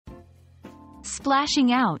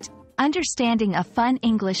Splashing out, understanding a fun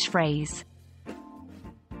English phrase.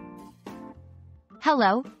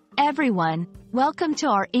 Hello, everyone. Welcome to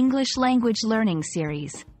our English language learning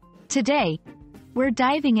series. Today, we're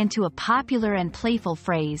diving into a popular and playful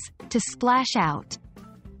phrase, to splash out.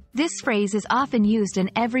 This phrase is often used in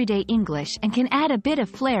everyday English and can add a bit of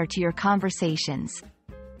flair to your conversations.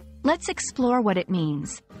 Let's explore what it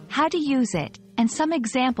means, how to use it, and some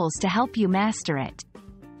examples to help you master it.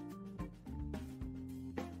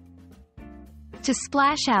 To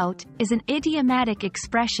splash out is an idiomatic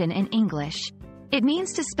expression in English. It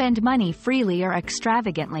means to spend money freely or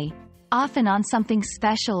extravagantly, often on something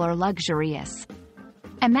special or luxurious.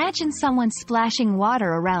 Imagine someone splashing water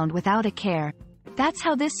around without a care. That's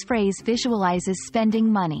how this phrase visualizes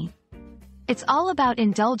spending money. It's all about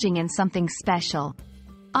indulging in something special,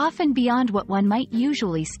 often beyond what one might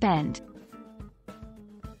usually spend.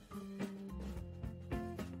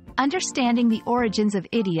 Understanding the origins of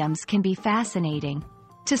idioms can be fascinating.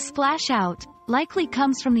 To splash out likely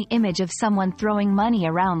comes from the image of someone throwing money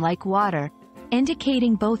around like water,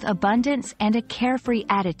 indicating both abundance and a carefree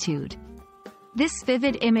attitude. This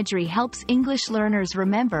vivid imagery helps English learners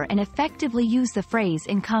remember and effectively use the phrase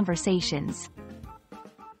in conversations.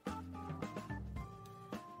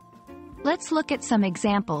 Let's look at some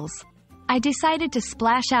examples. I decided to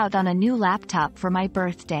splash out on a new laptop for my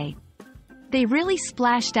birthday. They really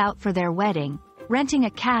splashed out for their wedding, renting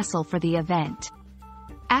a castle for the event.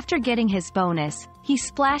 After getting his bonus, he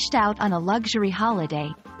splashed out on a luxury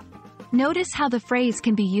holiday. Notice how the phrase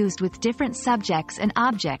can be used with different subjects and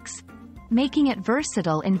objects, making it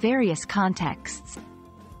versatile in various contexts.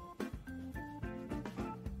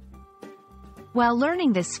 While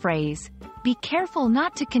learning this phrase, be careful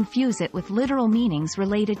not to confuse it with literal meanings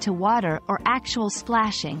related to water or actual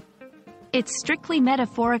splashing. It's strictly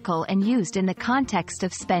metaphorical and used in the context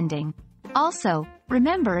of spending. Also,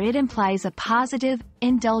 remember it implies a positive,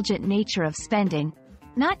 indulgent nature of spending,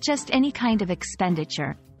 not just any kind of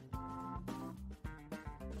expenditure.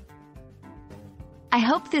 I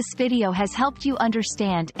hope this video has helped you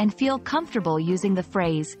understand and feel comfortable using the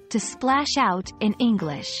phrase, to splash out, in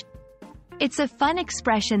English. It's a fun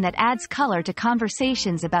expression that adds color to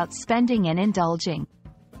conversations about spending and indulging.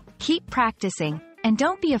 Keep practicing, and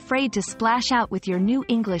don't be afraid to splash out with your new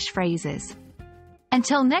English phrases.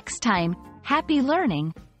 Until next time, happy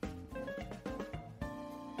learning!